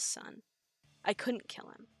my eldest son. I couldn't kill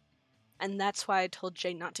him. And that's why I told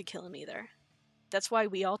Jay not to kill him either. That's why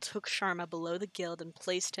we all took Sharma below the guild and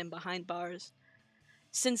placed him behind bars.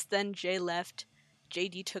 Since then, Jay left,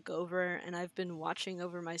 JD took over, and I've been watching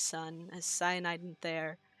over my son as Cyanide and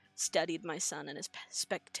Thayer studied my son and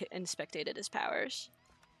spectated his powers.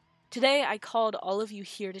 Today, I called all of you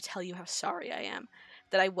here to tell you how sorry I am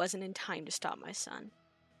that I wasn't in time to stop my son.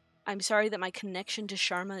 I'm sorry that my connection to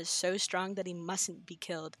Sharma is so strong that he mustn't be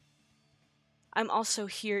killed. I'm also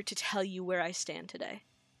here to tell you where I stand today.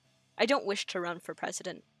 I don't wish to run for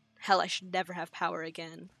president. Hell, I should never have power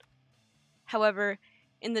again. However,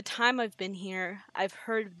 in the time I've been here, I've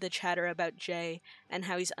heard the chatter about Jay and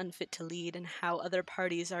how he's unfit to lead and how other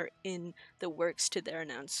parties are in the works to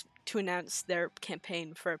announce their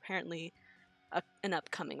campaign for apparently an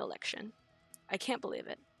upcoming election. I can't believe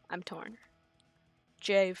it. I'm torn.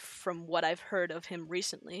 Jay, from what I've heard of him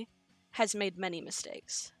recently, has made many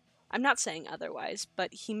mistakes. I'm not saying otherwise,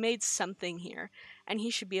 but he made something here, and he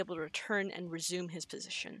should be able to return and resume his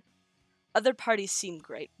position. Other parties seem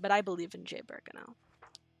great, but I believe in Jay Birkenau.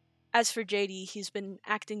 As for JD, he's been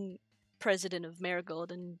acting president of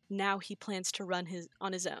Marigold, and now he plans to run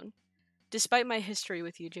on his own. Despite my history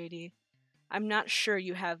with you, JD, I'm not sure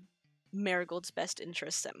you have Marigold's best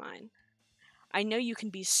interests at mind. I know you can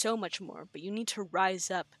be so much more, but you need to rise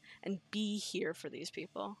up and be here for these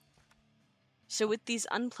people. So with these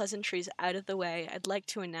unpleasantries out of the way, I'd like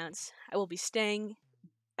to announce I will be staying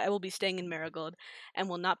in Marigold and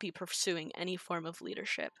will not be pursuing any form of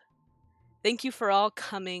leadership. Thank you for all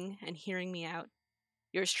coming and hearing me out.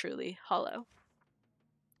 Yours truly, Hollow.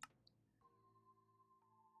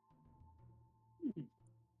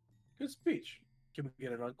 Good speech. Can we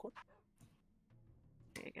get an encore?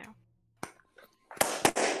 There you go.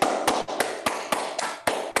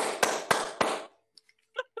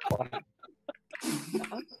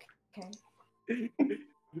 Okay.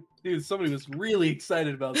 Dude, somebody was really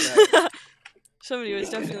excited about that. Somebody was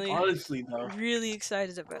definitely Honestly, though. really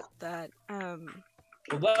excited about that.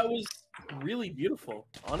 Well, that was really beautiful.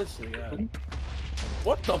 Honestly, yeah.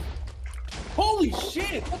 What the? Holy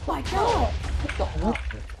shit! Oh my god! What the hell?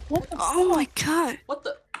 What the Oh my god! What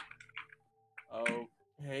the?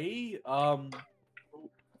 Okay. Ow.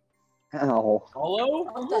 Hollow?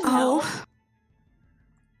 What the hell?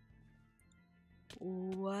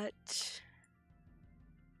 What?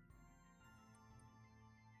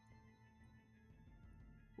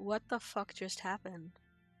 What the fuck just happened?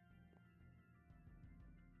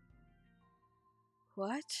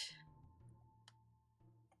 What?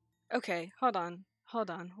 Okay, hold on.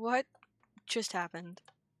 What just happened?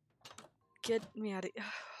 Get me out of...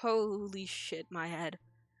 Holy shit, my head.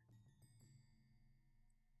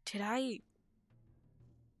 Did I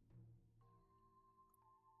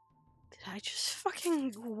just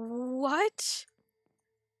fucking... What?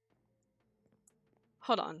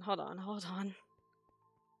 Hold on.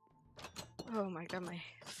 Oh my god, my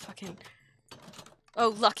fucking... Oh,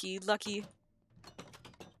 Lucky.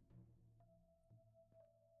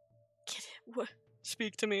 Get it. What?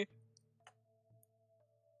 Speak to me.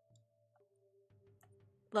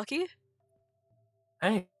 Lucky?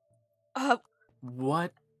 Hey, Uh,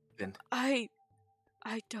 what happened? I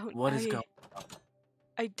don't... What is going on?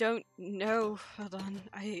 I don't know. Hold on.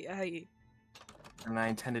 And I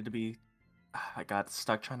intended to be... I got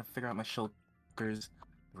stuck trying to figure out my shulkers.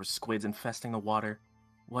 There were squids infesting the water.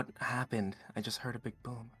 What happened? I just heard a big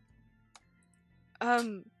boom.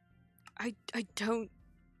 I don't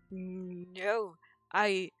know.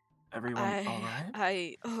 Everyone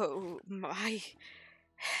alright? Oh, my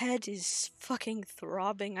head is fucking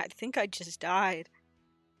throbbing. I think I just died.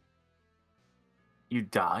 You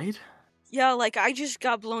died? Yeah, like I just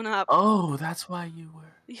got blown up. Oh, that's why you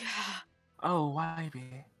were... Yeah. Oh,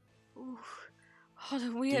 Wybie. Ooh. Hold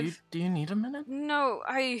on, Do you need a minute? No,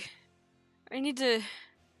 I need to...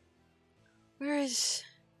 Where is...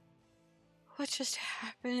 What just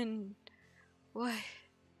happened? What?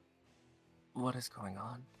 What is going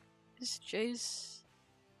on? Is Jay's...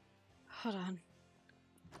 Hold on.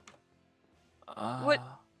 What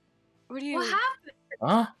do you... What happened?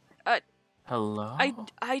 Huh? Hello? Hello?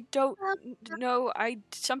 I don't know.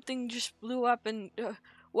 Something just blew up and...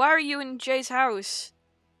 why are you in Jay's house?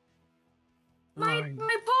 My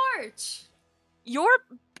porch.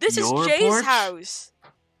 This is Your Jay's porch? house.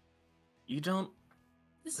 You don't...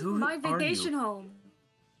 This is Who my are you? vacation home.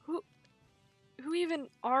 Who even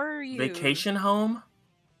are you? Vacation home?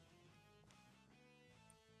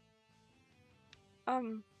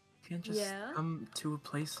 You can't just Yeah? come to a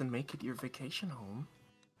place and make it your vacation home.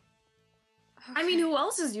 I mean, who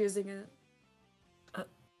else is using it?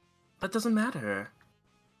 That doesn't matter.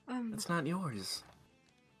 Um, It's not yours.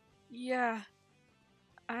 yeah.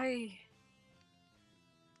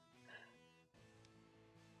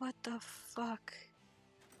 What the fuck?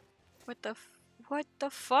 What the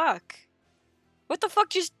fuck? What the fuck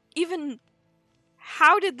just even...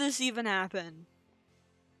 How did this even happen?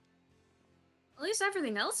 At least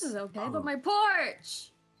everything else is okay, Oh. but my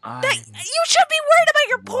porch! You should be worried about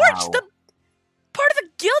your porch! Wow. The part of the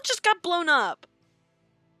guild just got blown up!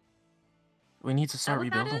 We need to start what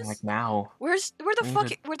that rebuilding is? like now. Where the We need fuck...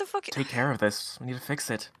 to Where the fuck... Take care of this. We need to fix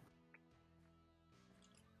it.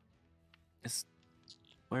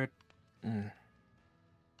 Where...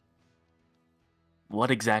 What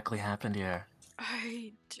exactly happened here?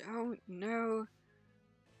 I don't know.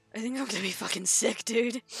 I think I'm gonna be fucking sick,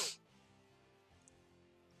 dude.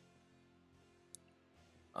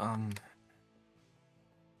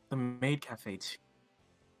 The maid cafe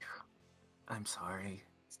I'm sorry.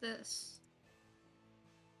 What's this?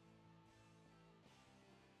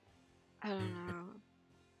 I don't know.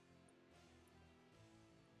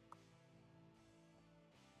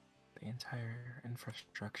 The entire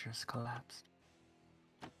infrastructure's collapsed.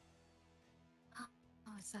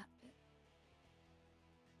 Oh, is that it?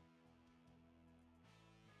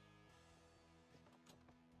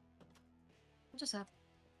 I'll just have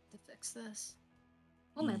to fix this.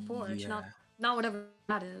 On my porch, Yeah. not whatever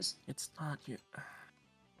that is. It's not you.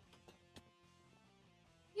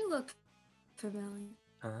 You look familiar.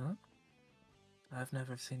 Huh? I've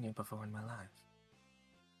never seen you before in my life.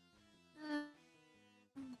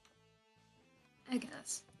 I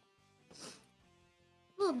guess.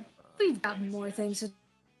 Well, we've got more things to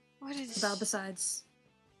What is about besides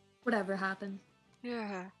whatever happened.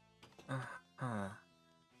 Yeah. Uh-huh.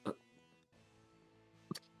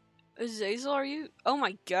 Azazel, are you? Oh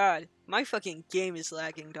my god, my fucking game is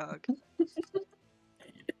lagging, dog.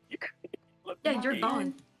 Yeah, you're Mine-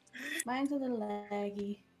 gone. Mine's a little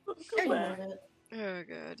laggy. There you have it. Oh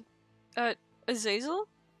god. Azazel?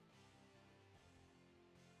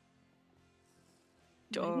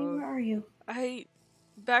 Baby, Dog. where are you?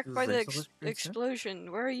 Back by the Azazel is here?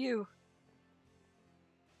 explosion. Where are you?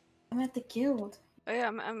 I'm at the guild. I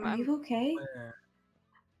am. Are you okay? Where?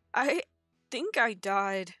 I think I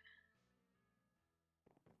died.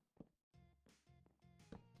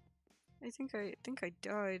 I think I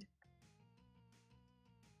died.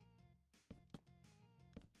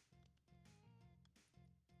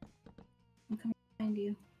 I'm coming behind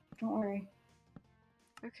you. Don't worry.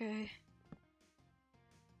 Okay.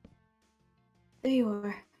 There you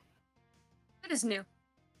are. It is new.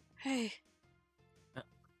 Hey,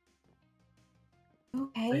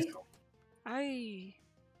 Okay. I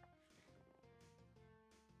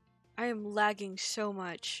am lagging so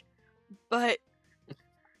much, but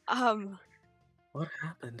What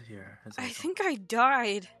happened here, I Azazel? think I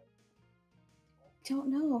died. Don't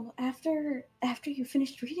know. After you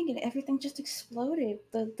finished reading it, everything just exploded.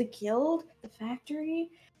 The guild, the factory,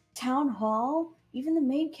 town hall, even the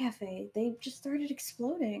maid cafe. They just started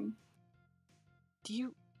exploding.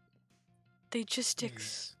 They just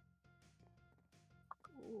Jeez.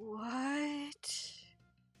 What?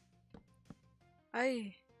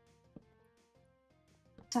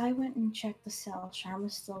 So I went and checked the cell.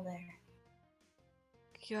 Sharma's still there.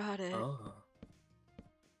 Got it. Oh.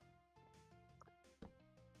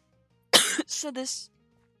 So this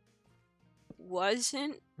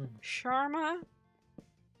wasn't Hmm. Sharma?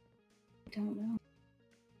 I don't know.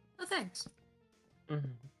 Oh, thanks.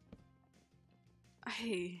 Mhm.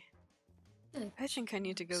 I Yeah, think I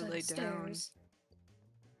need to go set of lay down. stairs.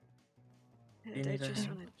 You I need to just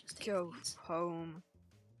have- want Just to take go these. home.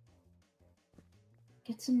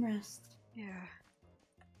 Get some rest. Yeah.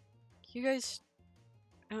 You guys,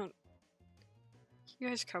 I don't. You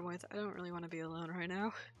guys come with. I don't really want to be alone right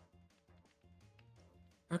now.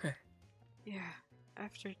 Okay. Yeah.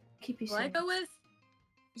 After Keep you Will I safe. go with?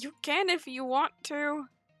 you can if you want to.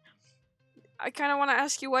 I kind of want to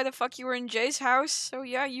ask you why the fuck you were in Jay's house. So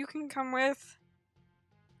yeah, you can come with.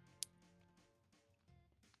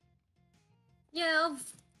 Yeah, I'll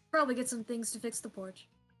probably get some things to fix the porch.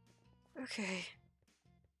 Okay.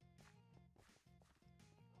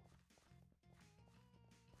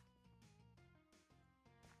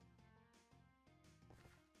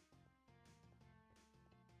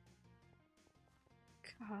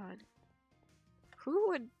 God. Who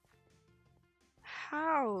would...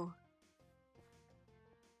 How?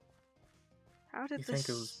 How did You this... think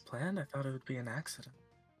it was planned? I thought it would be an accident.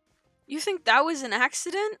 You think that was an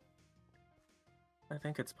accident? I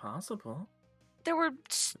think it's possible. There were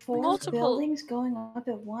 4 multiple... buildings going up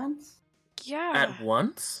at once? Yeah. At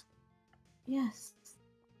once? Yes.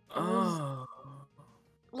 Oh.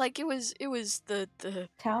 Like it was the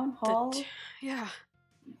Town hall, yeah.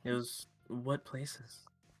 It was what places?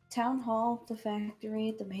 town hall, the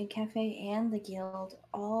factory, the maid cafe, and the guild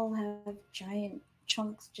all have giant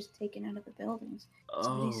chunks just taken out of the buildings.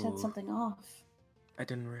 Somebody set Oh. something off. I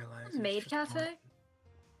didn't realize. it was Maid just cafe? one.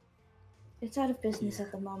 It's out of business Yeah.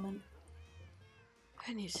 at the moment.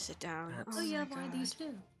 I need to sit down. That's- Oh, Oh you my have one of these God.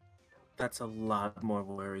 too. That's a lot more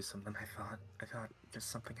worrisome than I thought. I thought just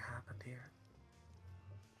something happened here.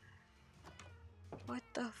 What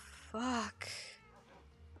the fuck?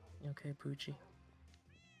 You okay, Poochie?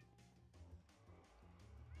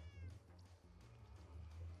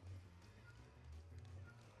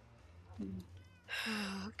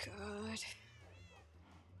 Oh God.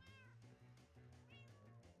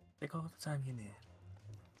 Take all the time you need.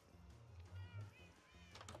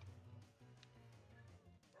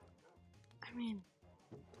 I mean,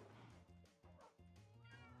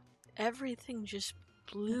 everything just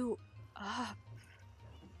blew up.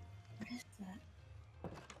 I is that?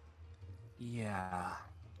 Yeah.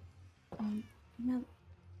 No,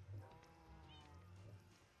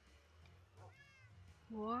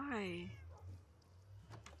 Why?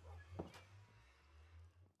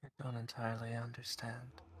 I don't entirely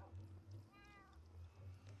understand.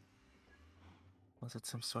 Was it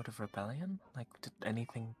some sort of rebellion? Like, did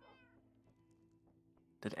anything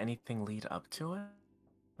lead up to it?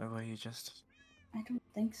 Or were you just I don't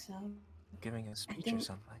think so. giving a speech or don't-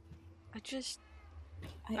 something? I just.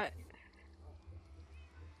 I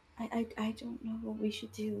don't know what we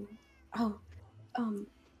should do. Oh, um,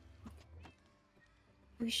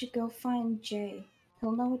 we should go find Jay.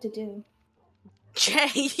 He'll know what to do. Jay,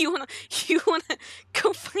 you wanna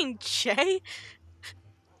go find Jay?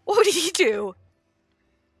 What did he do?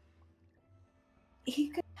 He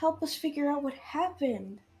could help us figure out what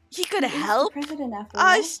happened. He could He is the help president after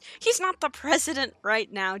all. us. He's not the president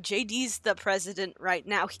right now. JD's the president right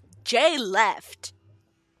now. Jay left.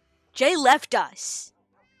 Jay left us.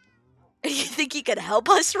 And you think he could help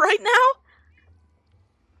us right now?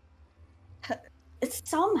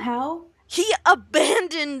 Somehow. He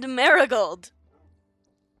abandoned Marigold.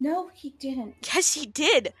 No, he didn't. Yes, he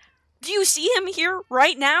did. Do you see him here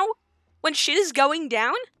right now? When shit is going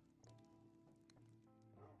down?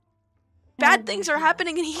 Bad things are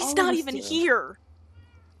happening and he's All of not us even do. here.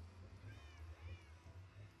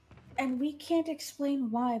 And we can't explain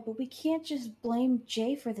why, but we can't just blame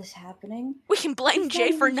Jay for this happening. We can blame He's Jay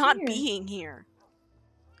not for even not here. being here.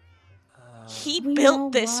 He We know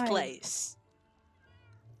built this why. place.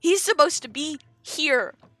 He's supposed to be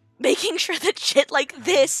here, making sure that shit like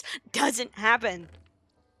this doesn't happen.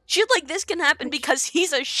 Shit like this can happen because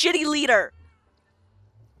he's a shitty leader.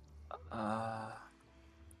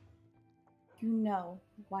 You know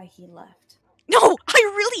why he left. No,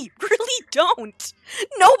 I really, really don't.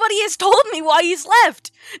 Nobody has told me why he's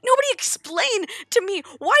left. Nobody explained to me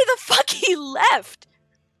why the fuck he left.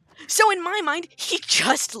 So in my mind, he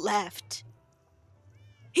just left.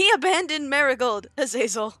 He abandoned Marigold,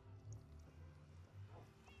 Azazel.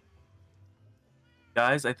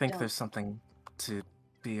 Guys, I think Don't. there's something to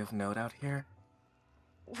be of note out here.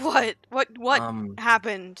 What? What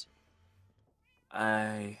happened?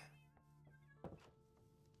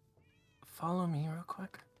 Follow me real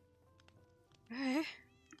quick. Eh?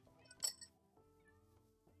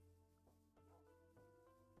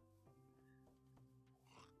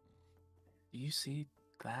 Do you see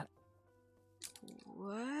that?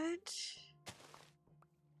 What?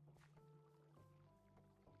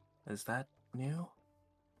 Is that new?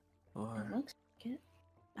 Or It looks like it.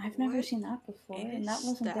 I've never What seen that before, and that is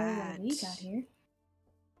wasn't there when we that? got here.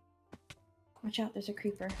 Watch out, there's a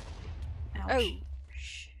creeper. Ouch. Oh,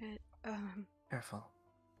 shit. careful.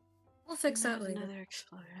 We'll fix that There's later. another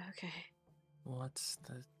exploder. Okay. What's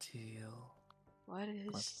the deal? What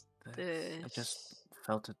is What's this? this? I just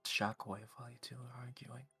felt a shockwave while you two were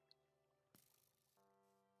arguing.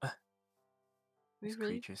 We There's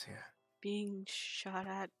really creatures here. being shot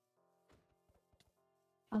at?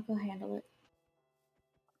 I'll go handle it.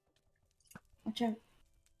 Watch out.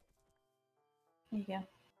 There you go.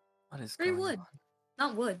 What is Free going wood. on?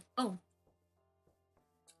 Not wood. Oh.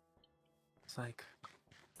 It's like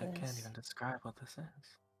I can't This. even describe what this is.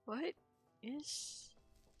 What is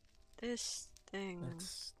this thing?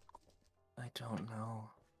 I don't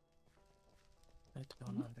know. I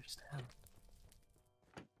don't understand.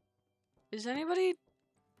 Is anybody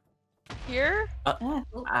here? Ah,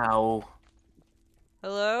 Ow.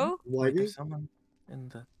 Hello? Wait, Wybie? there's someone in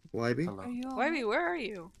the Wybie? hello. Wybie, where are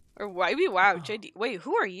you? Or Wybie? Wow, Oh. JD. Wait,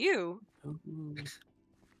 who are you? Ooh.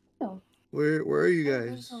 oh. Where are you guys?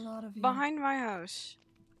 There's a lot of you. Behind my house.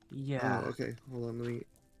 Yeah. Oh, okay. Hold on, let me.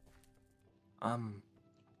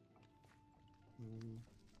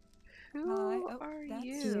 Who oh, are that's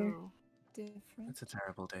you? different. It's a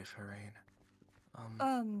terrible day for rain.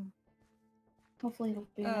 Hopefully it'll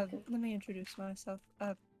be enough. Let me introduce myself.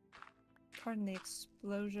 Pardon the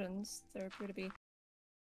explosions. There appear to be